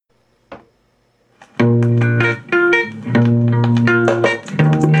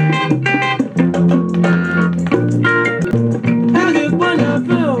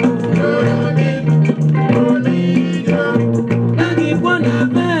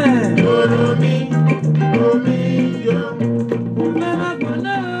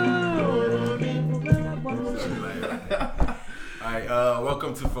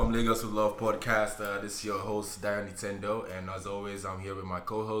welcome to From Lagos with Love podcast. This is your host, Darren Nintendo, and as always, I'm here with my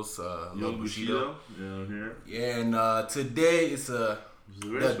co-host, Love Bushido. Yeah, I'm here. Yeah, and today is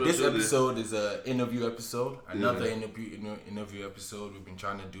this episode is an interview episode, another interview episode. We've been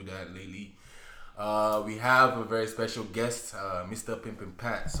trying to do that lately. We have a very special guest, Mr. Pimpin'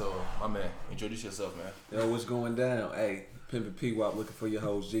 Pat. So, my man, introduce yourself, man. Yo, what's going down? Hey, Pimpin' P-Wop looking for your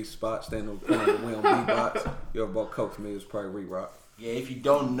host G-Spot, standing on the corner of the B-Box. You ever bought Coke from me, it's probably Re-Rock. Yeah, if you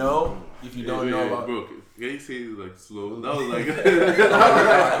don't know about... Bro, can you say it like slow? That was like...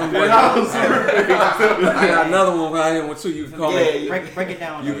 I got another one right here too. You can call me... Break it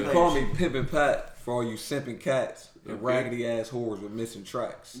down. You can call me Pimpin' Pat for all you simping cats and raggedy ass whores with missing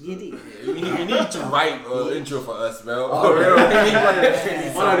tracks. You need to write an intro for us, bro. I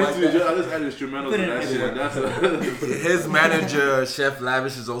just had instrumentals and that shit. That's his manager, Chef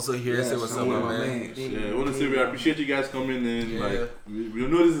Lavish, is also here. Yes, say what's up, my man. Yeah, I want to say we appreciate you guys coming in. Yeah. Like, we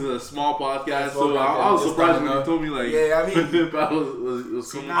know this is a small podcast, so I was surprised when you told me like, yeah, I mean, Pat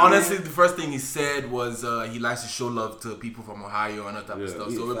was coming. Honestly, the first thing he said was he likes to show love to people from Ohio and that type of stuff.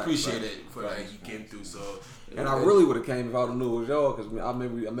 So we appreciate it for like he came through. So. And I really would have came if I would have knew it was y'all, because I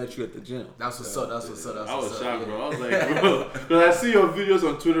remember I met you at the gym. That's what's up. That's what's up. I was shocked, bro. I was like, bro, because I see your videos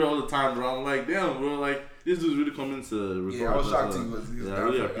on Twitter all the time, bro. I'm like, damn, bro, like this dude's really coming to record. Yeah, I was shocked he was I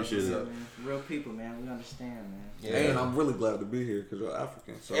really appreciate it. Real people, man. We understand, man. Yeah. And I'm really glad to be here because you're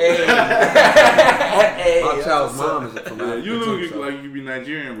African. So Hey. my child's mom is from Africa. You look too, like you be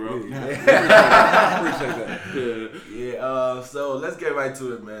Nigerian, bro. I appreciate that. Yeah. So let's get right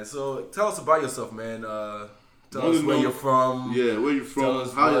to it, man. So tell us about yourself, man. Tell us where you're from. Yeah, where you from?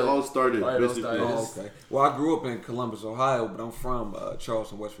 How it all started, basically. Oh, okay. Well, I grew up in Columbus, Ohio, but I'm from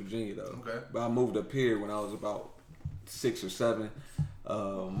Charleston, West Virginia, though. Okay. But I moved up here when I was about 6 or 7.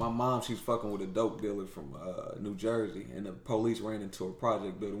 My mom, she's fucking with a dope dealer from New Jersey, and the police ran into a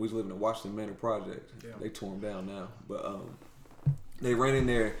project building. We was living in Washington Manor Project. Yeah. They tore them down now, but they ran in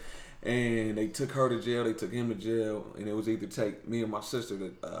there. And they took her to jail, they took him to jail, and it was either take me and my sister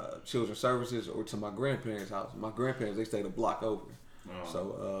to Children's Services or to my grandparents' house. My grandparents, they stayed a block over. Oh.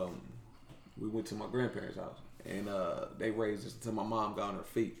 So we went to my grandparents' house, and they raised us until my mom got on her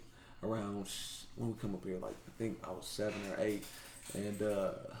feet around, when we come up here, like, I think I was 7 or 8. And,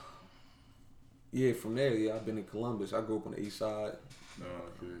 yeah, from there, I've been in Columbus. I grew up on the east side. Oh,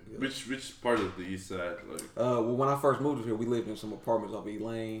 okay. Yeah. Which part of the east side? Like? Well, when I first moved here, we lived in some apartments off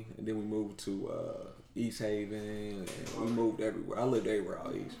E-Lane, and then we moved to East Haven, and we moved everywhere. I lived everywhere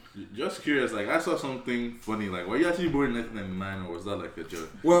out east. Just curious, like I saw something funny. Like, were you actually born in 1999, or was that like a joke?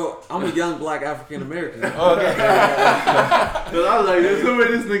 Well, I'm a young black African American. Okay. Because I was like, there's no way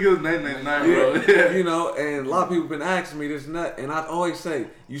this nigga was 1999, bro. Yeah. You know, and a lot of people been asking me this and that, and I always say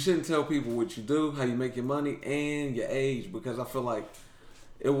you shouldn't tell people what you do, how you make your money, and your age, because I feel like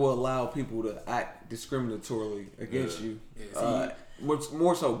it will allow people to act discriminatorily against you. Yeah,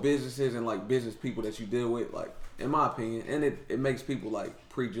 more so businesses and like business people that you deal with, like in my opinion, and it makes people like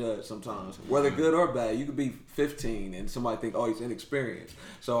prejudge sometimes, whether good or bad. You could be 15 and somebody think, oh, he's inexperienced,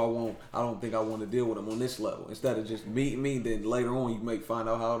 so I don't think I want to deal with him on this level. Instead of just meeting me, then later on you may find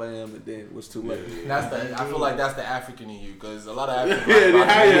out how I am, and then it was too late. I feel like that's the African in you, because a lot of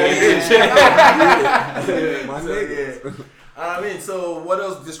Africans. My nigga. I mean, so what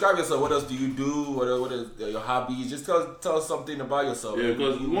else? Describe yourself. What else do you do? What is your hobbies? Just tell us something about yourself. Yeah,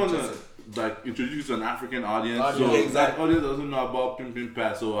 because we want to like introduce an African audience. So exactly. That audience doesn't know about Pimpin'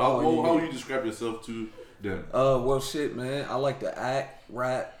 Pat. So how would you describe yourself to them? Well, shit, man. I like to act,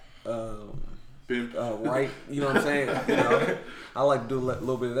 rap, Pimp. write. You know what I'm saying? You know, I like to do a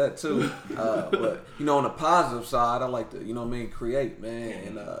little bit of that too. But you know, on the positive side, I like to, you know what I mean, create, man.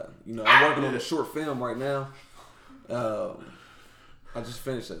 And you know, I'm working on a short film right now. I just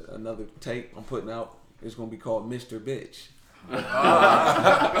finished another tape I'm putting out. It's gonna be called Mr. Bitch. It's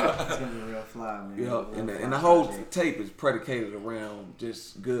gonna be real fly, man. Yeah, and the whole tape is predicated around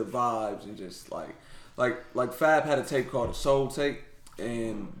just good vibes and just like Fab had a tape called a Soul Tape,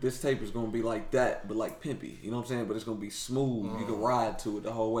 and this tape is gonna be like that, but like pimpy. You know what I'm saying? But it's gonna be smooth. You can ride to it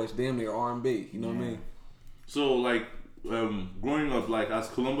the whole way. It's damn near R&B. You know what I mean? So like. Growing up, like as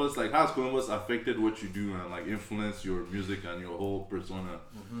Columbus, like how's Columbus affected what you do and like influenced your music and your whole persona?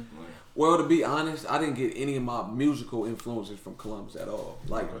 Like, well, to be honest, I didn't get any of my musical influences from Columbus at all.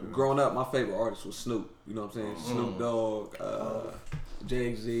 Like growing up, my favorite artist was Snoop. You know what I'm saying? Snoop Dogg,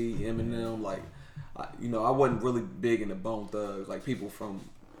 Jay-Z, Eminem. Like, you know, I wasn't really big into Bone Thugs. Like people from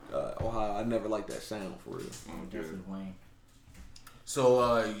Ohio, I never liked that sound for real. Definitely Wayne.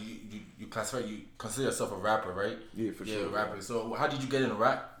 So you consider yourself a rapper, right? Yeah, for sure. Yeah, rapper. So how did you get into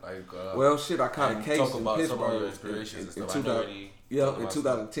rap? Like, well, shit, I caught a case talk in about Pittsburgh some of your inspirations and stuff. I know already. Yeah, in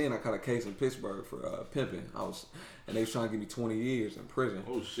 2010, I caught a case in Pittsburgh for pimping. And they was trying to give me 20 years in prison.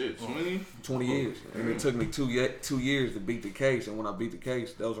 Oh shit, 20? 20 years. And it took me 2 years to beat the case. And when I beat the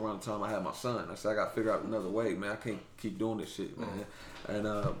case, that was around the time I had my son. I said, I got to figure out another way, man. I can't keep doing this shit, man. And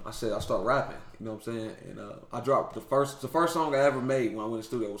I said, I start rapping. You know what I'm saying? And I dropped the first song I ever made when I went to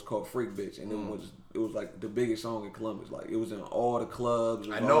the studio was called Freak Bitch. And it was like the biggest song in Columbus. Like, it was in all the clubs.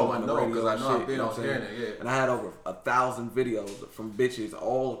 I know, because I know I've been on there. Yeah. And I had over 1,000 videos from bitches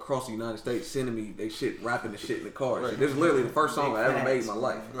all across the United States sending me they shit, rapping the shit in the car. Right. This is literally the first song I ever made in my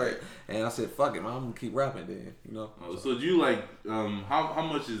life. Right. And I said, fuck it, man, I'm gonna keep rapping then, you know. So do you like how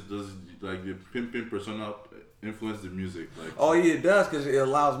much does like the pimping persona influence the music? Like, oh yeah, it does, because it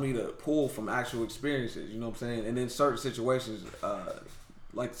allows me to pull from actual experiences, you know what I'm saying? And in certain situations,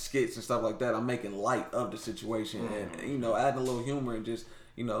 like skits and stuff like that, I'm making light of the situation and, you know, adding a little humor and just,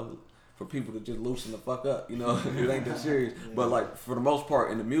 you know, for people to just loosen the fuck up, you know. It ain't that serious. But like, for the most part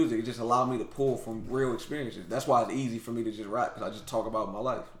in the music, it just allowed me to pull from real experiences. That's why it's easy for me to just rap, because I just talk about my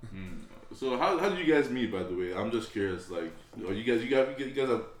life. So how did you guys meet, by the way? I'm just curious. Like, have you guys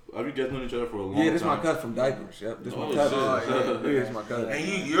known each other for a long time? Yeah, this is my cousin from Diapers. Yep, this is my cousin. Yeah, this is my cousin.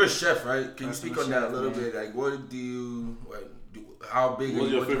 And you're a chef, right? Can you speak on that a little bit? Like, how big?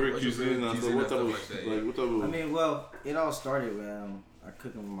 What's your favorite cuisine? What type of? I mean, well, it all started with I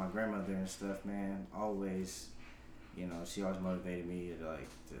cooking with my grandmother and stuff, man. Always, you know, she always motivated me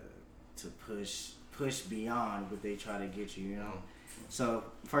to push beyond what they try to get you, you know. So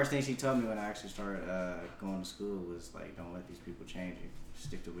first thing she told me when I actually started going to school was like, don't let these people change you.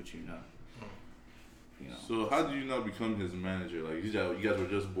 Stick to what you know. You know. So how did you not become his manager? Like, you guys were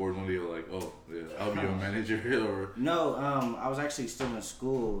just bored one day, like, oh yeah, I'll be your manager, or? No, I was actually still in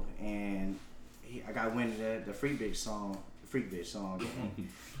school, and I got wind of the Freak Bitch song.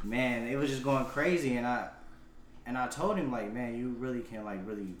 Man, it was just going crazy, and I told him, like, man, you really can, like,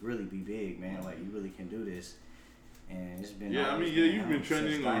 really be big, man. Like, you really can do this. And it's been you've been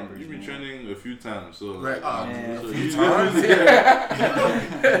trending trending a few times, so right. A few times.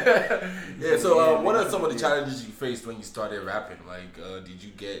 Yeah. So what are some of the challenges you faced when you started rapping? Like, did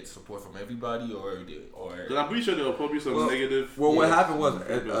you get support from everybody, or? Because I'm pretty sure there were probably some negative. Well, what happened was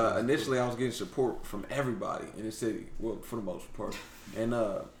initially I was getting support from everybody in the city, well, for the most part, and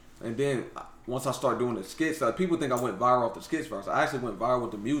then once I started doing the skits, like, people think I went viral off the skits first. I actually went viral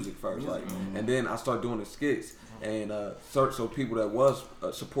with the music first, like, and then I started doing the skits. And so people that was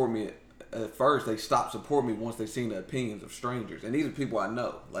support me at first, they stopped supporting me once they seen the opinions of strangers. And these are people I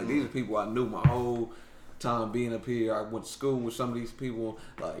know. Like, these are people I knew my whole time being up here. I went to school with some of these people.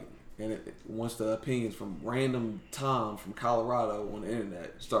 Like, and once the opinions from random Tom from Colorado on the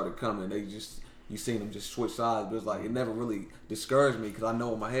internet started coming, you seen them just switch sides. But it's like, it never really discouraged me, because I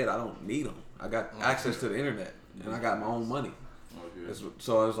know in my head I don't need them. I got access to the internet, and I got my own money.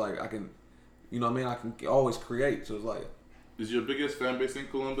 So it's like, I can, you know what I mean? I can always create. So it's like, is your biggest fan base in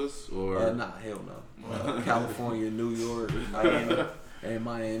Columbus, or? Nah, hell no. California, New York, and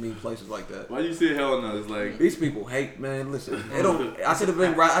Miami, places like that. Why do you say hell no? It's like, these people hate, man. Listen, they don't. I could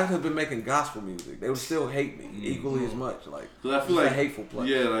have been making gospel music. They would still hate me equally as much. Like, so I feel like a hateful place.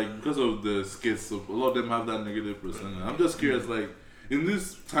 Yeah, like, because of the skits, so a lot of them have that negative persona. I'm just curious, like, in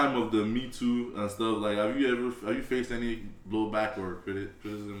this time of the Me Too and stuff, like, have you faced any blowback or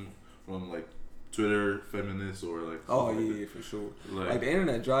criticism from, like, Twitter feminists or like? Oh yeah, for sure. Like the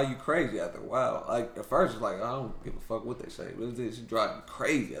internet drive you crazy after a while. Like at first it's like, I don't give a fuck what they say, but it's drive you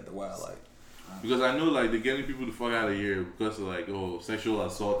crazy after a while. Like, because I know, like, they're getting people the fuck out of here because of, like, sexual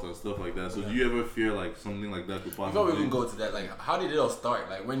assault and stuff like that. So do you ever fear like something like that could possibly? Before we can go to that, like, how did it all start?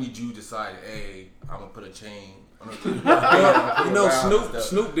 Like, when did you decide, hey, I'm gonna put a chain? Snoop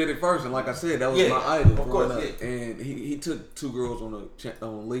did it first, and like I said, that was my idol. Of course, yeah. And he took 2 girls on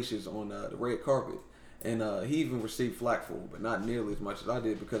leashes on the red carpet, and he even received flack for it, but not nearly as much as I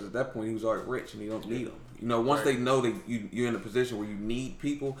did, because at that point he was already rich and he don't need them. You know, once they know that you're in a position where you need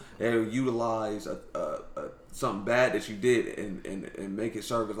people, they'll utilize something bad that you did and make it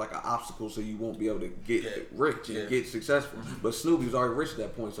serve as like an obstacle, so you won't be able to get rich and get successful. But Snoop was already rich at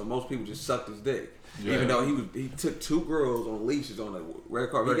that point, so most people just sucked his dick. Yeah. Even though he took 2 girls on leashes on the red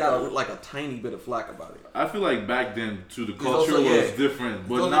carpet, he got like a tiny bit of flack about it. I feel like back then too, the culture was different,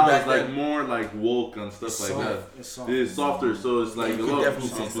 but now it's like more like woke and stuff like that. It's softer, so it's like a lot of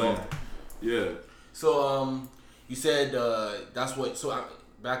people complain. Yeah. So you said that's what. So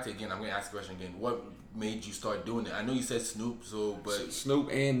back to again, I'm gonna ask the question again. What made you start doing it? I know you said Snoop, but Snoop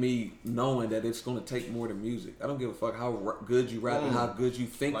and me knowing that it's gonna take more than music. I don't give a fuck how good you rap and how good you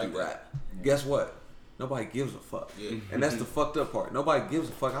think you rap. Yeah. Guess what? Nobody gives a fuck. Yeah. And that's the fucked up part. Nobody gives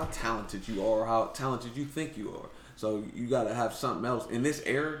a fuck how talented you are or how talented you think you are. So you gotta have something else in this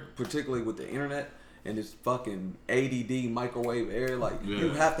era, particularly with the internet and this fucking ADD microwave era. Like you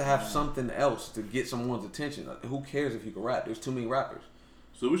have to have something else to get someone's attention. Like, who cares if you can rap? There's too many rappers.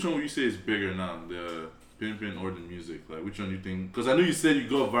 So which one would you say is bigger now, the pimping or the music? Like which one do you think? Because I know you said you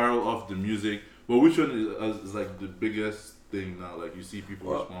go viral off the music, but which one is like the biggest thing now? Like you see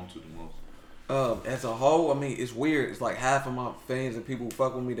people respond to the most. As a whole, I mean, it's weird. It's like half of my fans and people who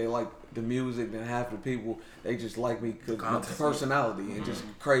fuck with me, they like the music, then half the people, they just like me because my personality and just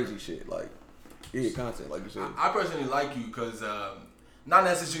crazy shit. Like, content, like you said. I personally like you because, not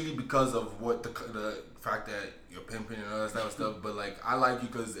necessarily because of what the fact that you're pimping and all that type of stuff, but like, I like you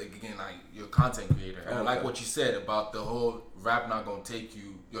because, again, like, you're a content creator. And I like what you said about the whole rap not gonna take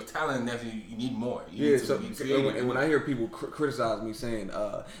you. Your talent, definitely, you need more. You need to be creative. And when I hear people criticize me saying,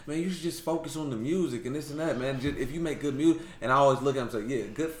 man, you should just focus on the music and this and that, man. Just, if you make good music, and I always look at them and say, yeah,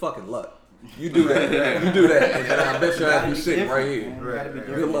 good fucking luck. You do that. You do that. And I bet you'll have you sitting right here.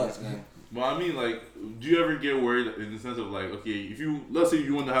 Good luck, man. Well, I mean, like, do you ever get worried in the sense of like, okay, if you, let's say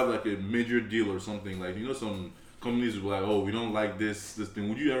you want to have like a major deal or something, like, you know, some companies will be like, oh, we don't like this thing.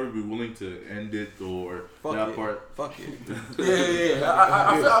 Would you ever be willing to end it or part? Fuck it. Yeah.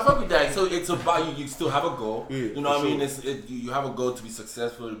 I fuck with that. So it's about you. You still have a goal. Yeah, you know what I mean? You have a goal to be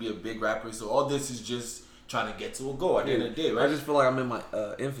successful, to be a big rapper. So all this is just trying to get to a goal at the end of the day, right? I just feel like I'm in my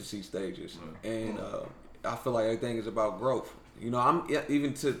infancy stages, and I feel like everything is about growth. You know,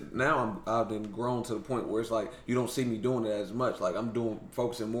 I've been grown to the point where it's like you don't see me doing it as much. Like I'm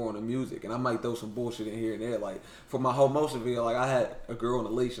focusing more on the music, and I might throw some bullshit in here and there. Like for my whole motion video, like I had a girl on a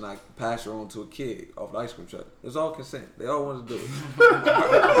leash and I passed her on to a kid off the ice cream truck. It was all consent. They all wanted to do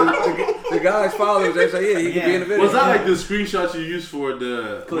it. the guy's fathers, they say, yeah, he can be in the video. Was that like the screenshots you used for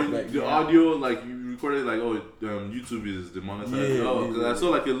the audio? Like you recorded like, oh, YouTube is demonetized. I saw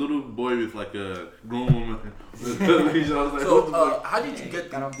like a little boy with like a grown woman. I was like, so how did you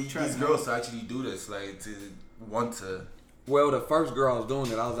get these girls to actually do this? Like to want to? Well, the first girl I was doing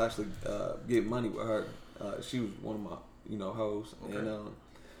it, I was actually getting money with her. She was one of my hoes. Okay. And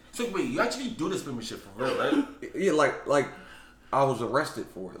so wait, you actually do this shit for real, right? Yeah, like I was arrested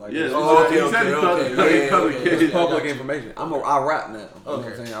for it. Like, okay. It's public information. I rap now. You know what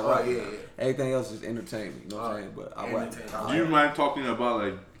I'm saying? I rap. Yeah. Everything else is entertainment. You know what I'm saying? But I rap. Do you mind talking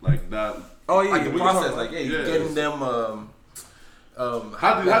about like that? Oh yeah, like the process, like you getting them.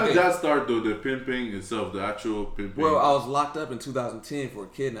 How did that start though? The pimping itself, the actual pimping. Well, I was locked up in 2010 for a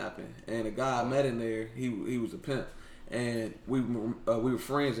kidnapping, and the guy I met in there, he was a pimp, and we were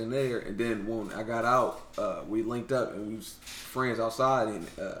friends in there. And then when I got out, we linked up and we was friends outside, and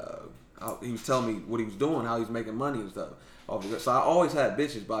he was telling me what he was doing, how he was making money and stuff. So I always had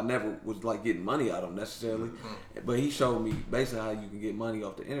bitches, but I never was like getting money out of them necessarily. But he showed me basically how you can get money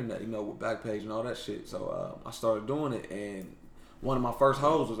off the internet, with Backpage and all that shit. So I started doing it, and one of my first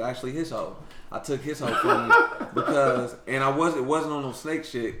hoes was actually his hoe. I took his hoe from him because, and it wasn't on no snake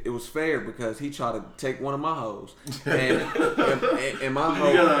shit. It was fair because he tried to take one of my hoes, and my hoe, and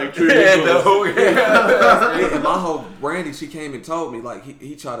my hoe Brandy, she came and told me like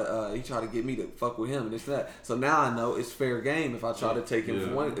he tried to get me to fuck with him and this and that. So now I know it's fair game if I try to take him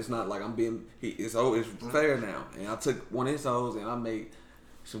from one. It's not like I'm being it's fair now. And I took one of his hoes and I made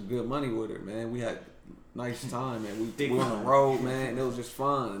some good money with her, man. We had nice time, man. We went on the road, man, and it was just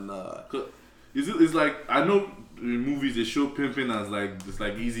fun. And it's like I know in movies they show pimping as like it's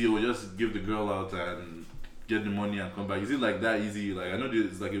like easy or just give the girl out and get the money and come back. Is it like that easy? Like I know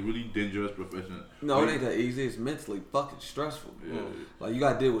it's like a really dangerous profession. No, it ain't that easy. It's mentally fucking stressful. Yeah. Like you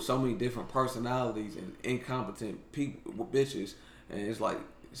got to deal with so many different personalities and incompetent people, bitches, and it's like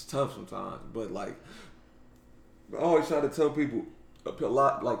it's tough sometimes. But like I always try to tell people a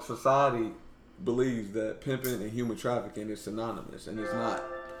lot. Like society believes that pimping and human trafficking is synonymous, and it's not.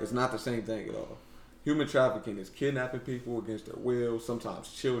 It's not the same thing at all. Human trafficking is kidnapping people against their will,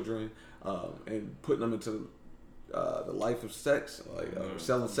 sometimes children, and putting them into the life of sex, like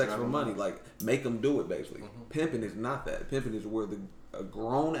selling sex for money, like make them do it basically. Pimping is not that. Pimping is where a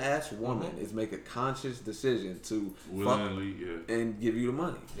grown ass woman is make a conscious decision to willingly and give you the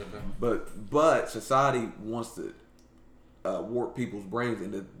money. But society wants to warp people's brains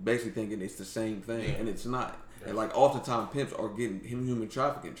into basically thinking it's the same thing, and it's not. And like oftentimes pimps are getting human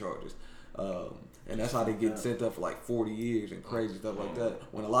trafficking charges, and that's how they get sent up for like 40 years and crazy stuff like that.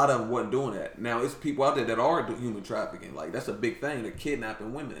 When a lot of them wasn't doing that. Now it's people out there that are doing human trafficking. Like that's a big thing. They're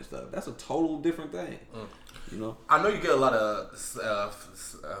kidnapping women and stuff. That's a total different thing. You know. I know you get a lot of.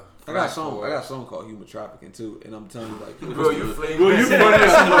 I got a song called Human Trafficking too, and I'm telling you, like, bro, you flamed. Bro, you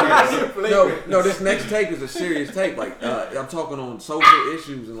funny. no, this next tape is a serious tape. Like, I'm talking on social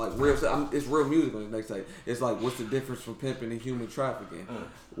issues and like real. It's real music on this next tape. It's like, what's the difference from pimping and human trafficking?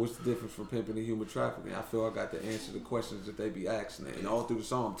 What's the difference from pimping and human trafficking? I feel I got to answer the questions that they be asking, and all through the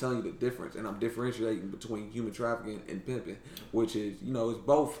song, I'm telling you the difference, and I'm differentiating between human trafficking and pimping, which is, you know, it's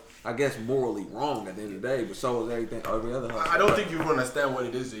both, I guess, morally wrong at the end of the day, but so is every other hustle. I don't think you understand what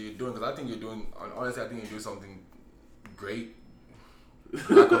it is that you're doing, because I think you're doing. Honestly, I think you're doing something great.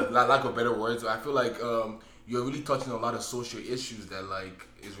 Lack of better words, I feel like you're really touching a lot of social issues that like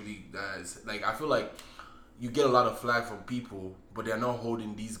is really like I feel like you get a lot of flack from people, but they're not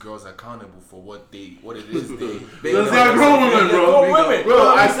holding these girls accountable for what it is they That's not grown women, bro. Bro,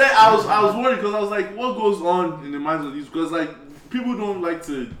 I said I was worried because I was like, what goes on in the minds of these? Because like people don't like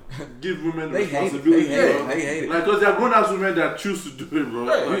to give women responsibility. They hate it. Like, because they're grown ass women that choose to do it, bro.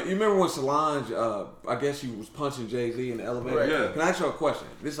 Right. Like, You remember when Solange, I guess she was punching Jay-Z in the elevator? Right. Yeah. Can I ask you a question?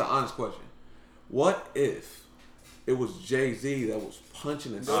 This is an honest question. What if it was Jay-Z that was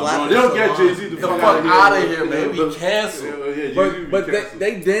punching and slapping they don't get Solange? Jay-Z the fuck out of here, man. We canceled. But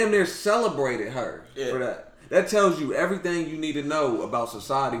they damn near celebrated her for that. That tells you everything you need to know about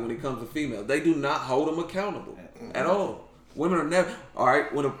society when it comes to females. They do not hold them accountable at all. Women are never all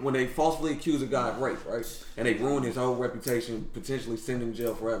right when they falsely accuse a guy of rape, right? And they ruin his whole reputation, potentially send him in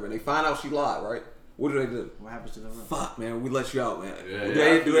jail forever. And they find out she lied, right? What do? What happens to them? Fuck, man, we let you out, man.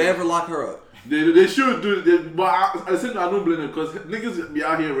 Yeah, Do they ever lock her up? They should do it, but I said I don't blame them because niggas be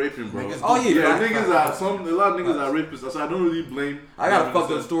out here raping, bro. Niggas are a lot of niggas are rapists, so I don't really blame. I got a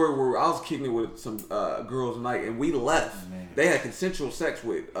fucked up story where I was kicking it with some girls tonight, and we left. They had consensual sex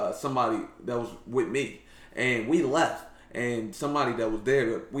with somebody that was with me, and we left. And somebody that was there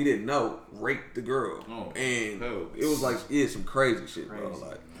that we didn't know raped the girl, and it was like some crazy shit, bro.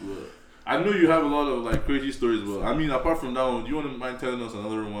 Like, I know you have a lot of like crazy stories, but I mean, apart from that one, do you want to mind telling us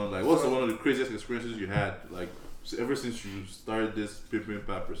another one? Like, what's one of the craziest experiences you had, like ever since you started this pimping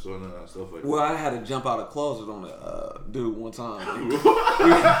pap persona and stuff like that? Well, I had to jump out of the closet on a dude one time. No,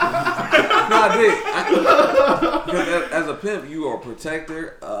 I did. Because as a pimp, you are a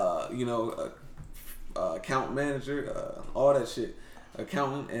protector. You know. Account manager, all that shit,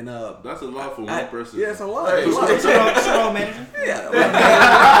 accountant, and that's a lot for one person. Yeah, it's a lot. It's a role manager. Yeah,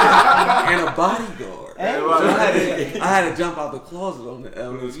 and a bodyguard. So I had to jump out the closet on the.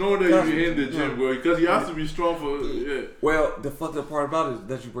 There's no way that you in the gym, bro, because you have to be strong for. Yeah. Well, the fucked up part about it is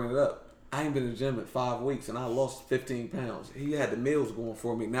that you bring it up. I ain't been in the gym in 5 weeks and I lost 15 pounds. He had the meals going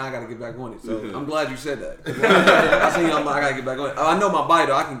for me. Now I got to get back on it. So I'm glad you said that. I seen I got to get back on it. I know my body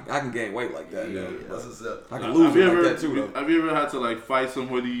though. I can gain weight like that. Yeah, that's what's up. I can lose it like that too though. Have you ever had to like fight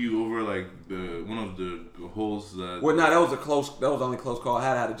somebody over like one of the holes that? Well, no, that was the only close call I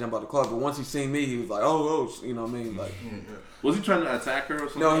had. I had to jump out the closet. But once he seen me, he was like, oh, you know what I mean? Like, was he trying to attack her or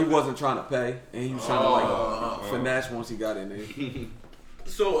something? No, he wasn't trying to pay, and he was trying to like finesse once he got in there.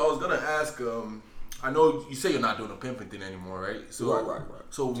 So I was gonna ask. I know you say you're not doing a pimping thing anymore, right? So, right.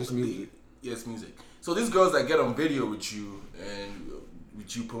 So just music. Yes, music. So these girls that get on video with you and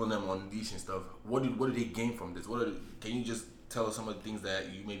with you pulling them on leash and stuff, what do they gain from this? Can you just tell us some of the things that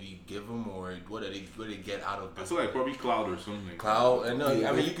you maybe give them, or what do they get out of this? I feel like probably clout or something. Clout, and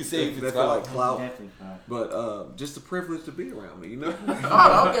I mean you can say if it's clout. Like clout, but just the privilege to be around me, you know.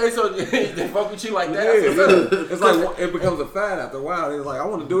 Oh, okay, so they fuck with you like that. Yeah, it's like it becomes a fad after a while. They're like, I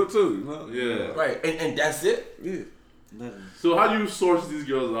want to do it too, you know. Yeah, right, and that's it. Yeah. So how do you source these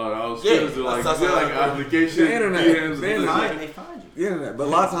girls out? I was curious to like application, the internet, they find you. The internet, but a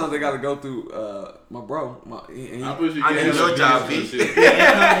lot of times they got to go through my bro. I need your job, he screens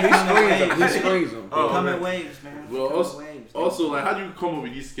them. They come in waves, man. Well, also, like, how do you come up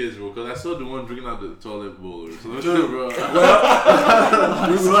with these kids, bro? Because I saw the one drinking out the toilet bowl or something, bro. Bro,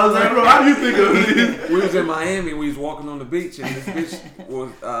 how do you think of these? We was in Miami. We was walking on the beach, and this bitch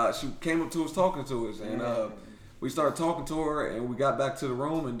was. She came up to us talking to us, and we started talking to her, and we got back to the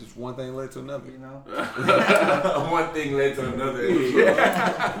room, and just one thing led to another. You know, one thing led to another.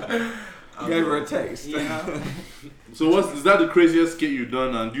 Gave her a taste. Yeah. So is that the craziest skit you've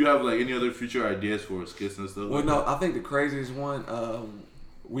done? And do you have like any other future ideas for skits and stuff? Well, like no, that? I think the craziest one.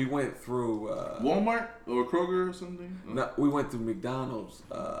 We went through Walmart or Kroger or something. No, we went through McDonald's.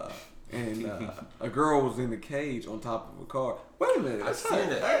 And a girl was in the cage on top of a car. Wait a minute, I seen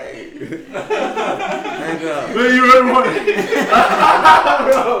it. Hey. And man, you remember what?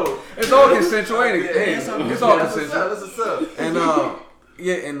 Bro, it's all consensual, ain't it? Hey, it's all consensual. That's what's up. And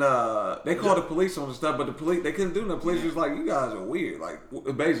Yeah, and they called the police on the stuff, but the police they couldn't do nothing. The police was like, "You guys are weird." Like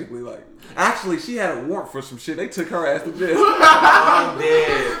basically, like actually, she had a warrant for some shit. They took her ass to jail. I'm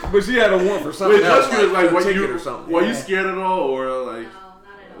dead. But she had a warrant for something. Wait, just curious, like, a ticket or something. Were you scared at all, or like? No,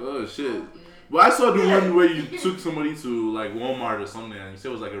 not at all. Oh shit. Well, I saw the one where you took somebody to like Walmart or something, and you said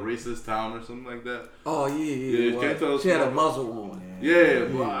it was like a racist town or something like that. Oh yeah. Can you tell us she had a more? muzzle on. Yeah,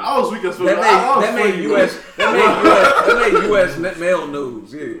 well, I was weak as fuck. That made US net mail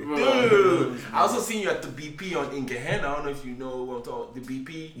news. Yeah. Dude, I also seen you at the BP in Gahanna. I don't know if you know what I'm talking. The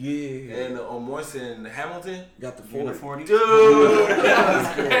BP. Yeah. And on Morrison, Hamilton. Got the 40. Dude,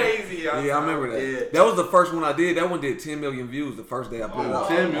 that was crazy. Yeah, I remember that. Yeah. That was the first one I did. That one did 10 million views the first day I put it out.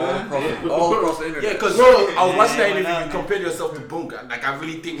 10 million? All across the internet. Yeah, because I was watching that interview. You compared yourself to Boom. Like, I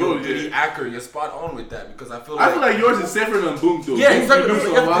really think you're pretty accurate. You're spot on with that because I feel like yours is safer than Boom though. Yeah, Boom exactly. produce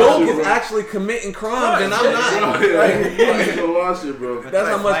a Boom lot of Boom shit, is bro. actually committing crimes, and I'm Bro, not. yeah, Boom is a lot of shit, bro. That's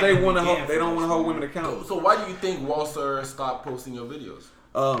how much they want to. Fighting They don't want to hold women So accountable. why do you think Walser stopped posting your videos?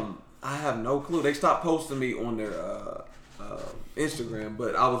 I have no clue. They stopped posting me on their Instagram,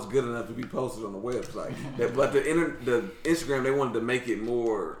 but I was good enough to be posted on the website. But the Instagram, they wanted to make it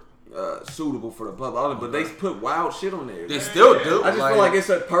more suitable for the public, but they put wild shit on there. They still do. I just feel like it's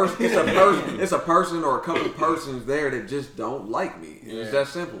a person or a couple of persons there that just don't like me. Yeah. It's that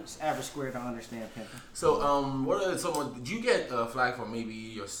simple. It's average square to understand, pimping. So, what are someone? Did you get flack from maybe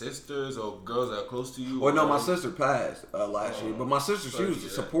your sisters or girls that are close to you? Well, no, my sister passed last year, but my sister, she was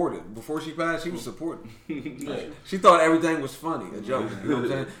supportive. Before she passed, she was supportive. She thought everything was funny, a joke. You know what I'm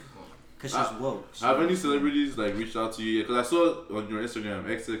saying? Cause she's woke. Have any celebrities like reached out to you? Because I saw on your Instagram,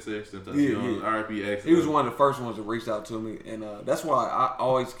 XXX, RIPX. He was one of the first ones that reached out to me, and that's why I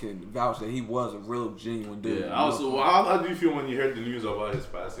always can vouch that he was a real genuine dude. Yeah, how do you feel when you heard the news about his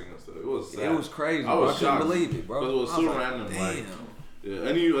passing and stuff? It was sad. It was crazy. I was I couldn't shocked. believe it, bro. Because it was so random. Damn. Like, yeah,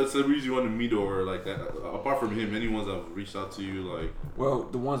 any celebrities you want to meet or like that, apart from him, any ones that have reached out to you, like? Well,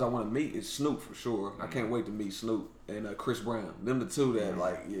 the ones I want to meet is Snoop for sure. I can't wait to meet Snoop and Chris Brown. Them the two that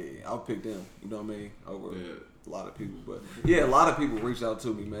I'll pick them. You know what I mean? Over a lot of people, but yeah, a lot of people reached out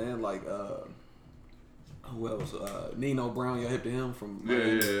to me, man. Like who else? Nino Brown. Y'all hip to him from?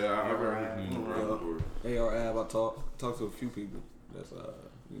 Yeah. I've heard Nino Brown before. AR Ab. I talked to a few people. That's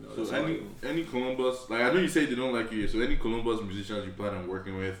So any Columbus, like I know you say they don't like you, so any Columbus musicians you plan on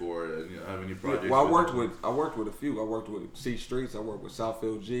working with or have any projects? Well, I worked with a few. I worked with C Streets. I worked with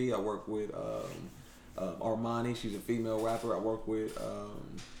Southfield G. I worked with Armani. She's a female rapper. I worked with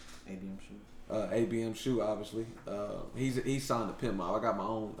ABM Shoe. ABM Shoe, obviously. He's signed to Pimp Mob. I got my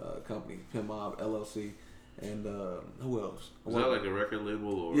own company, Pimp Mob LLC. And who else? Is that like a record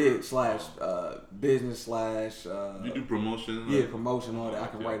label or? Yeah, / business / you do promotion? Yeah, promotion, all that. I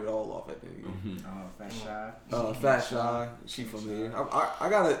can write it all off at the end. Fat Shy. She from here. I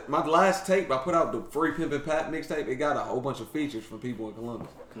got my last tape. I put out the free Pimpin' Pat mixtape. It got a whole bunch of features from people in Columbus.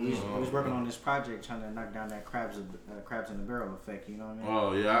 We was working on this project trying to knock down that crabs in the barrel effect. You know what I mean?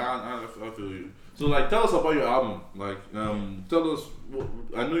 Oh yeah, I feel you. So like, tell us about your album. Like, tell us.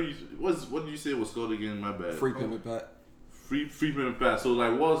 I know you. What did you say it was called again? My bad. Free Pimpin' Pat. Free Pimpin' Pat. So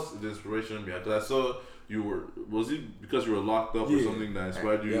like, what's the inspiration behind? Because I saw you were. Was it because you were locked up or something that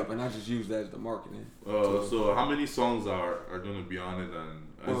inspired you? Yep, and I just used that as the marketing. So how many songs are going to be on it? And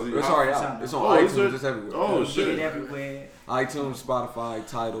it's already out. It's on iTunes. It's everywhere. Oh shit! Get it everywhere. iTunes, Spotify,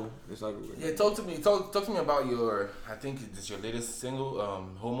 Tidal. It's everywhere. Yeah, talk to me about your. I think it's your latest single,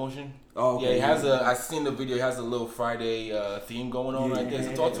 Whole Motion. Oh, okay. Yeah, it has a. I seen the video. It has a little Friday theme going on right there.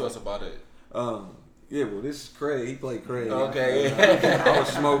 So talk to us about it. Yeah, well, this is Craig. He played Craig. Okay. I was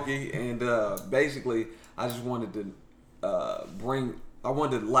Smokey, and basically, I just wanted to I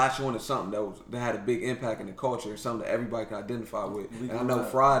wanted to latch on to something that had a big impact in the culture, something that everybody can identify with. And I know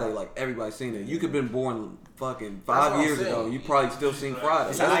Friday, like everybody's seen it. You could have been born fucking 5 years ago, you probably still seen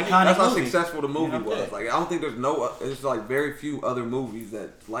Friday. That's how successful the movie was. Like I don't think there's like very few other movies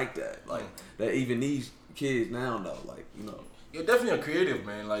that's like that. Like that even these kids now know. Like You're definitely a creative,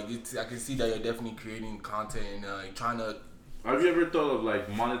 man. Like I can see that you're definitely creating content and trying to. Have you ever thought of like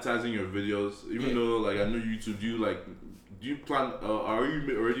monetizing your videos? Even though like I know YouTube, do you plan? Are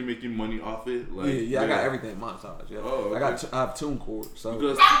you already making money off it? Like, yeah, I got everything monetized. Yeah, oh, okay. I have TuneCore, so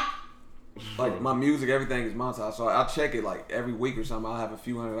because, like my music, everything is monetized. So I check it like every week or something. I'll have a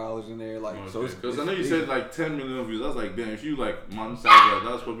few $100s in there. Like so, because I know you said like 10 million views. I was like, damn, if you like monetize that,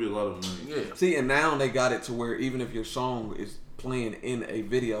 that's probably a lot of money. Yeah. See, and now they got it to where even if your song is playing in a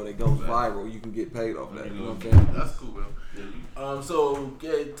video that goes viral, you can get paid off that. You know what I'm saying? That's cool, bro. So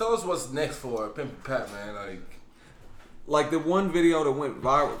tell us what's next for Pimpin' Pat, man. Like. Like the one video that went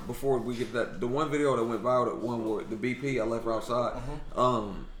viral before we get that. The one video that went viral, the one where the BP I left her outside.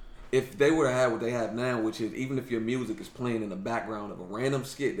 If they would have had what they have now, which is even if your music is playing in the background of a random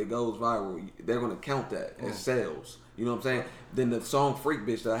skit that goes viral, they're gonna count that as sales. You know what I'm saying? Then the song "Freak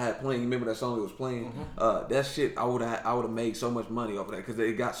Bitch" that I had playing, you remember that song that was playing? That shit, I would have made so much money off of that because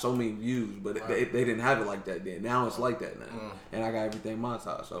it got so many views, but they didn't have it like that then. Now it's like that now, and I got everything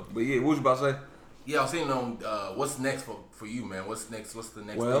monetized. So, but yeah, what was you about to say? Yeah, I was saying what's next for you, man? What's next? What's the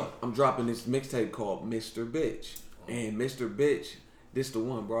next? Well, thing? I'm dropping this mixtape called Mr. Bitch, and Mr. Bitch. This the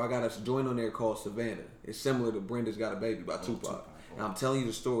one, bro. I got a joint on there called Savannah. It's similar to Brenda's Got a Baby by Tupac. And I'm telling you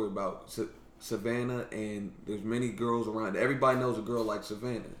the story about Savannah, and there's many girls around. Everybody knows a girl like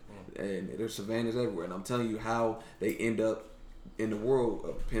Savannah, and there's Savannahs everywhere. And I'm telling you how they end up in the world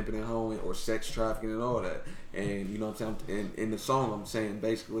of pimping and hoeing or sex trafficking and all that. And you know what I'm saying? And in the song, I'm saying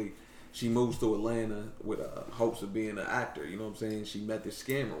basically, she moves to Atlanta with hopes of being an actor. You know what I'm saying? She met this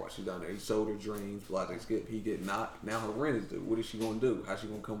scammer while she's down there. He sold her dreams. Blase Skip. He get knocked. Now her rent is due. What is she gonna do? How's she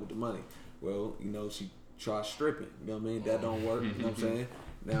gonna come with the money? Well, you know, she tries stripping. You know what I mean? That don't work. You know what I'm saying?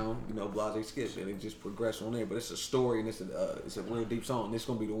 Now, you know, Blase Skip, and it just progressed on there. But it's a story, and it's a real deep song. And it's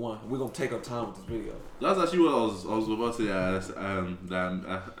gonna be the one. We're gonna take our time with this video. That's actually what I was about to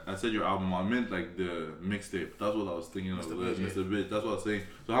say. I said your album. I meant like the mixtape. That's what I was thinking of. Mr. Bitch. That's what I was saying.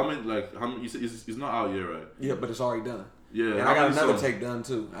 So how many? It's not out yet, right? Yeah, but it's already done. Yeah, and I got another tape done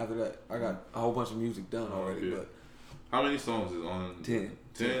too. After that, I got a whole bunch of music done already. Okay. But how many songs is on? 10.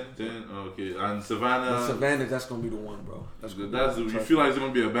 10? Okay. And Savannah. But Savannah, that's gonna be the one, bro. You feel like it's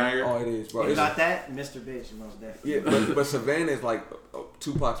gonna be a banger? Oh, it is, bro. You got that, Mr. Bitch, most definitely. Yeah, but Savannah is like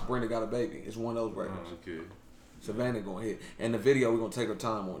Tupac's Brenda Got a Baby. It's one of those records. Oh, okay. Savannah gonna hit, and the video we're gonna take our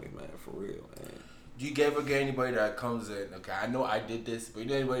time on it, man, for real. Man. Do you ever get anybody that comes in? Okay, I know I did this, but you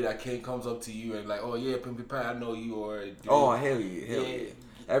know anybody that comes up to you and like, oh yeah, Pimpy Pat, I know you, or oh hell yeah.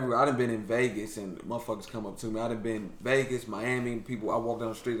 Everywhere. I done been in Vegas and motherfuckers come up to me. I done been Vegas, Miami, people, I walk down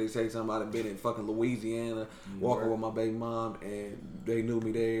the street, they say something. I done been in fucking Louisiana, walking with my baby mom, and they knew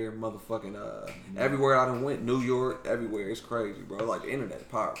me there, motherfucking, everywhere I done went, New York, everywhere. It's crazy, bro. Like, the internet is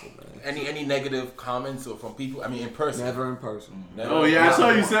powerful, man. Any negative comments or from people? I mean, in person? Never in person. Oh, yeah, I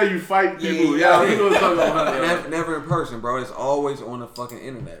saw you say you fight people. Yeah, I know what talking about. Never in person, bro. It's always on the fucking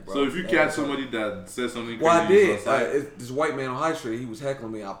internet, bro. So if you catch somebody that says something crazy, well, I did. This white man on High Street, he was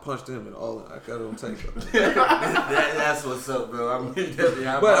heckling me. I punched him and all. I got it on tape. That's what's up, bro. I mean,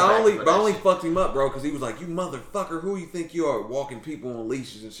 but I only fucked him up, bro, because he was like, "You motherfucker, who you think you are, walking people on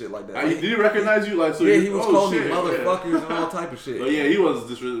leashes and shit like that." Did he recognize you? Like, so yeah, he was calling me motherfuckers and all type of shit. Oh yeah, he was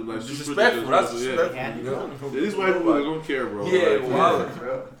disrespectful. That's disrespectful. These white people don't care, bro. Yeah, wow,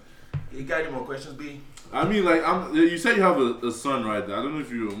 bro. You got any more questions, B? I mean, like, you said you have a son, right? I don't know if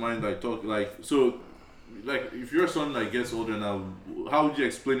you mind, like, talk, like, so. Like, if your son, like, gets older now, how would you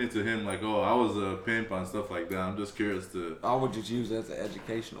explain it to him? Like, oh, I was a pimp and stuff like that. I'm just curious to... I would just use it as an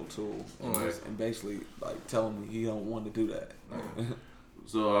educational tool and basically, like, tell him he don't want to do that.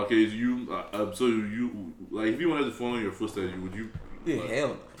 So, okay, like, if you wanted to follow in your footsteps, would you... Yeah,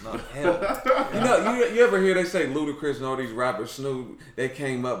 hell no. Hell. You ever hear they say Ludacris and all these rappers, Snoop, they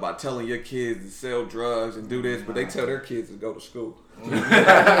came up by telling your kids to sell drugs and do this, but they tell their kids to go to school.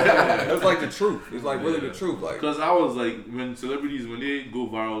 It's like the truth. It's like really the truth. Like, because I was like, when celebrities, when they go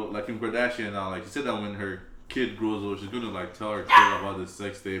viral, like Kim Kardashian now, like she said that when her kid grows up, she's gonna like tell her kid about this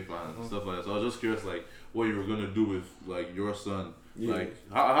sex tape and stuff like that. So I was just curious, like, what you were gonna do with like your son. Yeah. Like,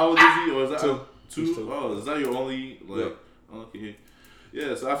 how old is he? Or is that two? Oh, is that your only like? Yeah. Okay.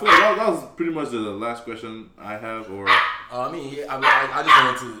 Yeah, so I feel like that was pretty much the last question I have, or... I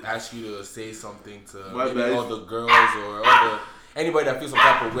just wanted to ask you to say something to maybe all the girls or anybody that feels some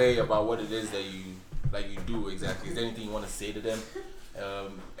type of way about what it is that you do exactly. Is there anything you want to say to them?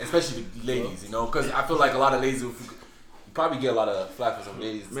 Especially the ladies, you know? Because I feel like a lot of ladies, you probably get a lot of flack for some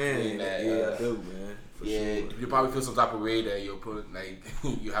ladies saying that. Yeah, I do, man. Yeah, sure. You probably feel some type of way that you're put like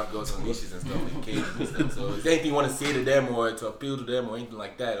you have girls on leashes and stuff and cages and stuff. So is there anything you want to say to them or to appeal to them or anything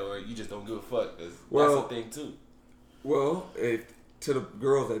like that, or you just don't give a fuck? That's a thing too. Well, to the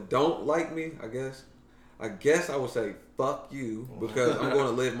girls that don't like me, I guess I would say fuck you, because I'm going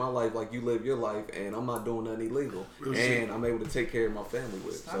to live my life like you live your life, and I'm not doing nothing illegal, and I'm able to take care of my family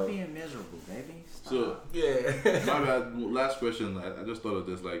with. Stop being miserable, baby. Stop. So yeah, my bad. Last question. I just thought of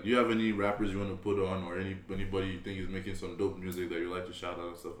this. Like, do you have any rappers you want to put on, or anybody you think is making some dope music that you like to shout out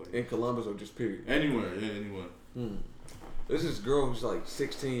and stuff like that? In Columbus or just period? Anywhere, yeah, anyone. There's this girl who's like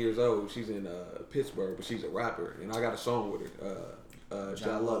 16 years old. She's in Pittsburgh, but she's a rapper, and I got a song with her.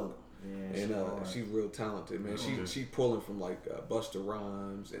 Jallo. Yeah, and she's real talented, man. She pulling from like Busta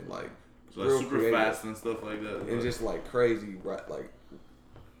Rhymes and like So like super creative. Fast and stuff like that. And just like crazy, right? Like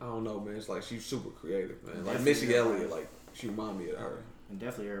I don't know, man. It's like she's super creative, man. Like Missy Elliott, like she remind me of her. And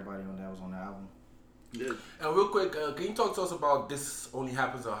definitely everybody on that was on the album. Yeah. And real quick, can you talk to us about This Only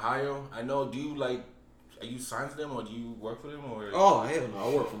Happens in Ohio? I know. Do you like? Are you signed to them or do you work for them or? Oh hell no,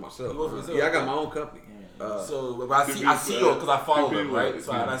 I work for myself. You work for yourself? Yeah, I got my own company. So I see you because I follow them, right?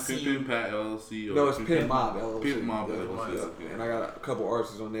 So I see you. Pimp Pat LLC. No, it's Pimp Mob LLC. Pimp Mob LLC. Yeah. And I got a couple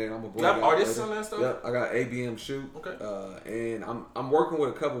artists on there. I'm a you have artists on that stuff? Yep, I got ABM Shoot. Okay. And I'm working with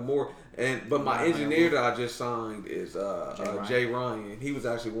a couple more. But my engineer that I just signed is Jay Ryan. He was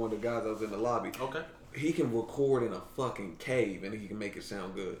actually one of the guys that was in the lobby. Okay. He can record in a fucking cave and he can make it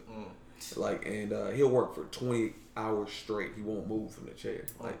sound good. Like, and he'll work for 20 hours straight. He won't move from the chair.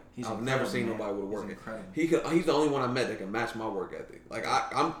 Like, I've never seen nobody with a work ethic. He's the only one I met that can match my work ethic. Like,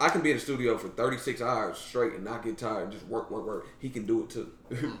 I can be in the studio for 36 hours straight and not get tired and just work. He can do it too.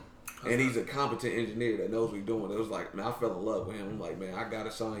 And he's a competent engineer that knows what he's doing. It was like, man, I fell in love with him. I'm like, man, I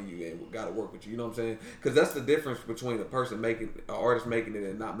gotta sign you and gotta work with you. You know what I'm saying? Because that's the difference between an artist making it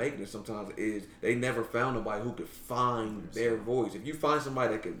and not making it. Sometimes is they never found nobody who could find their voice. If you find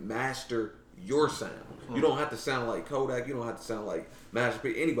somebody that can master your sound, you don't have to sound like Kodak. You don't have to sound like Master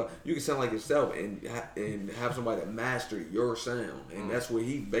P. Anybody, you can sound like yourself and have somebody that master your sound. And that's what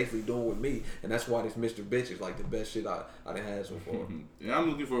he's basically doing with me. And that's why this Mr. Bitch is like the best shit I done had so far. Yeah, I'm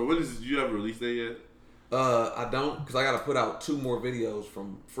looking for. Do you have a release date yet? I don't, because I got to put out 2 more videos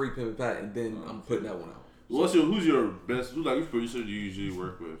from Free Pimp Pat, and then I'm putting that one out. Who's your best? Which producer do you usually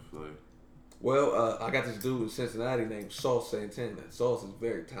work with? Like, well, I got this dude in Cincinnati named Sauce Santana. Sauce is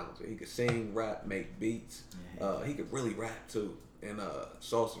very talented. He could sing, rap, make beats. He could really rap too. And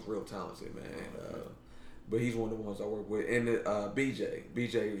Sauce is real talented, man. But he's one of the ones I work with. And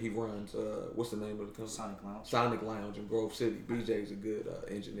BJ, he runs, what's the name of the company? Sonic Lounge in Grove City. BJ's a good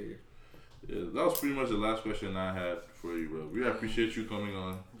engineer. Yeah, that was pretty much the last question I had for you, bro. We appreciate you coming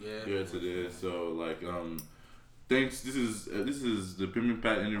on here today. So, like, thanks. This is the Pimp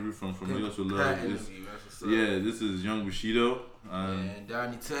Pat interview from Lagos with Love. This is Young Bushido. And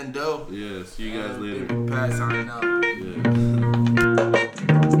Donnie Tendo. Yeah, see you guys later. Pimp Pat signing out. Yeah.